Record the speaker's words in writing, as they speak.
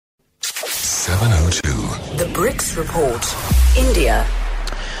702. The BRICS Report. India.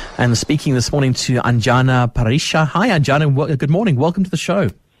 And speaking this morning to Anjana Parisha. Hi, Anjana. Good morning. Welcome to the show.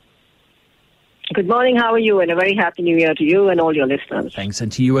 Good morning. How are you? And a very happy new year to you and all your listeners. Thanks,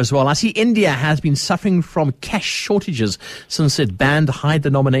 and to you as well. I see India has been suffering from cash shortages since it banned high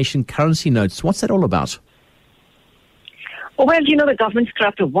denomination currency notes. What's that all about? Well, the government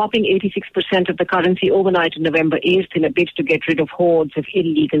scrapped a whopping 86% of the currency overnight on November 8th in a bid to get rid of hordes of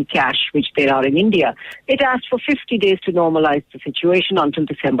illegal cash, which there are in India. It asked for 50 days to normalize the situation until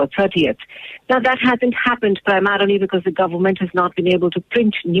December 30th. Now, that hasn't happened primarily because the government has not been able to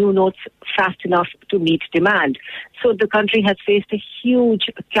print new notes fast enough to meet demand. So the country has faced a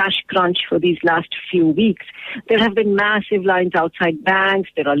huge cash crunch for these last few weeks. There have been massive lines outside banks.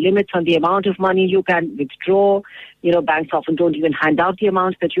 There are limits on the amount of money you can withdraw. Banks often don't even hand out the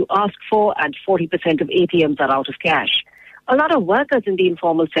amount that you ask for, and 40% of ATMs are out of cash. A lot of workers in the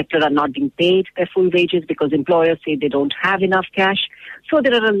informal sector are not being paid their full wages because employers say they don't have enough cash. So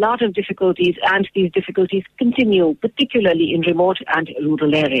there are a lot of difficulties, and these difficulties continue, particularly in remote and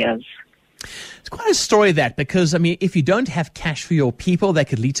rural areas. It's quite a story, that, because, if you don't have cash for your people, that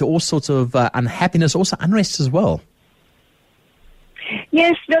could lead to all sorts of unhappiness, also unrest as well.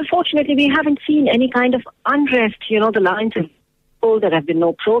 Yes, well, fortunately, we haven't seen any kind of unrest. The lines have full, there have been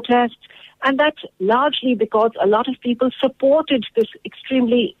no protests. And that's largely because a lot of people supported this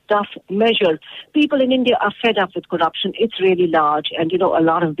extremely tough measure. People in India are fed up with corruption. It's really large. And, a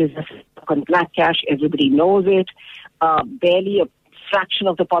lot of businesses on black cash. Everybody knows it. Barely a fraction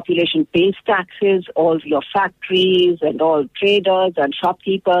of the population pays taxes. All your factories and all traders and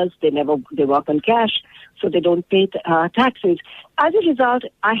shopkeepers, they work on cash, so they don't pay taxes. As a result,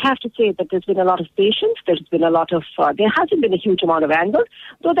 I have to say that there's been a lot of patience. There's been a lot of, there hasn't been a huge amount of anger,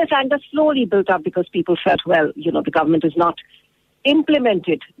 though that anger slowly built up because people felt, the government has not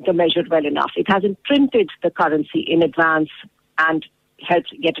implemented the measure well enough. It hasn't printed the currency in advance and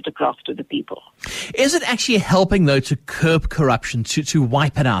helped get it across to the people. Is it actually helping, though, to curb corruption, to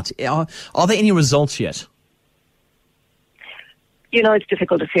wipe it out? Are there any results yet? It's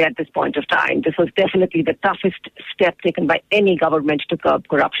difficult to say at this point of time. This was definitely the toughest step taken by any government to curb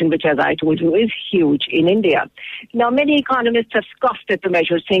corruption, which, as I told you, is huge in India. Now, many economists have scoffed at the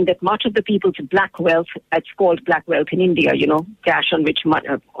measure, saying that much of the people's black wealth, it's called black wealth in India, cash on which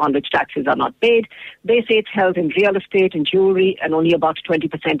taxes are not paid. They say it's held in real estate and jewelry, and only about 20%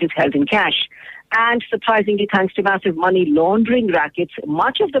 is held in cash. And surprisingly, thanks to massive money laundering rackets,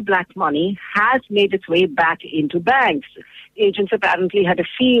 much of the black money has made its way back into banks. Agents apparently had a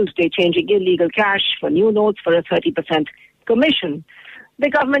field day changing illegal cash for new notes for a 30% commission. The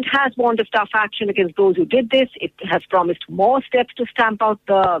government has warned of tough action against those who did this. It has promised more steps to stamp out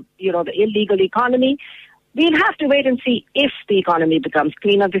the illegal economy. We'll have to wait and see if the economy becomes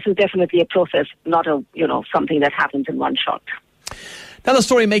cleaner. This is definitely a process, not something that happens in one shot. Another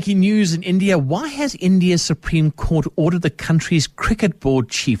story making news in India. Why has India's Supreme Court ordered the country's cricket board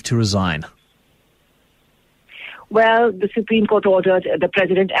chief to resign? Well, the Supreme Court ordered the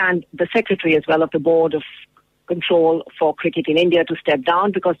president and the secretary as well of the board of control for cricket in India to step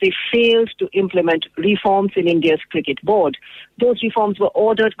down because they failed to implement reforms in India's cricket board. Those reforms were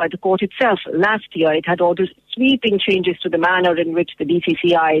ordered by the court itself. Last year, it had ordered sweeping changes to the manner in which the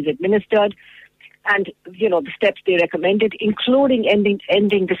BCCI is administered. And, the steps they recommended, including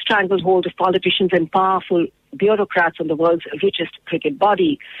ending the stranglehold of politicians and powerful bureaucrats on the world's richest cricket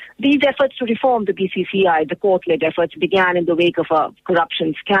body. These efforts to reform the BCCI, the court-led efforts, began in the wake of a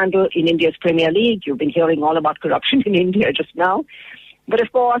corruption scandal in India's Premier League. You've been hearing all about corruption in India just now. But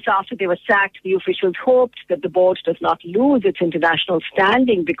of course, after they were sacked, the officials hoped that the board does not lose its international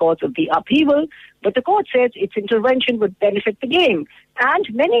standing because of the upheaval. But the court says its intervention would benefit the game. And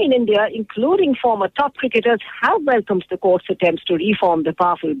many in India, including former top cricketers, have welcomed the court's attempts to reform the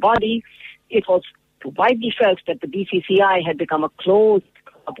powerful body. It was widely felt that the BCCI had become a closed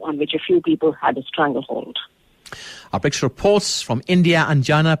club on which a few people had a stranglehold. Our BRICS reports from India,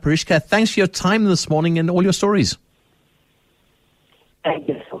 Anjana Parisha. Thanks for your time this morning and all your stories. Thank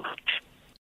you.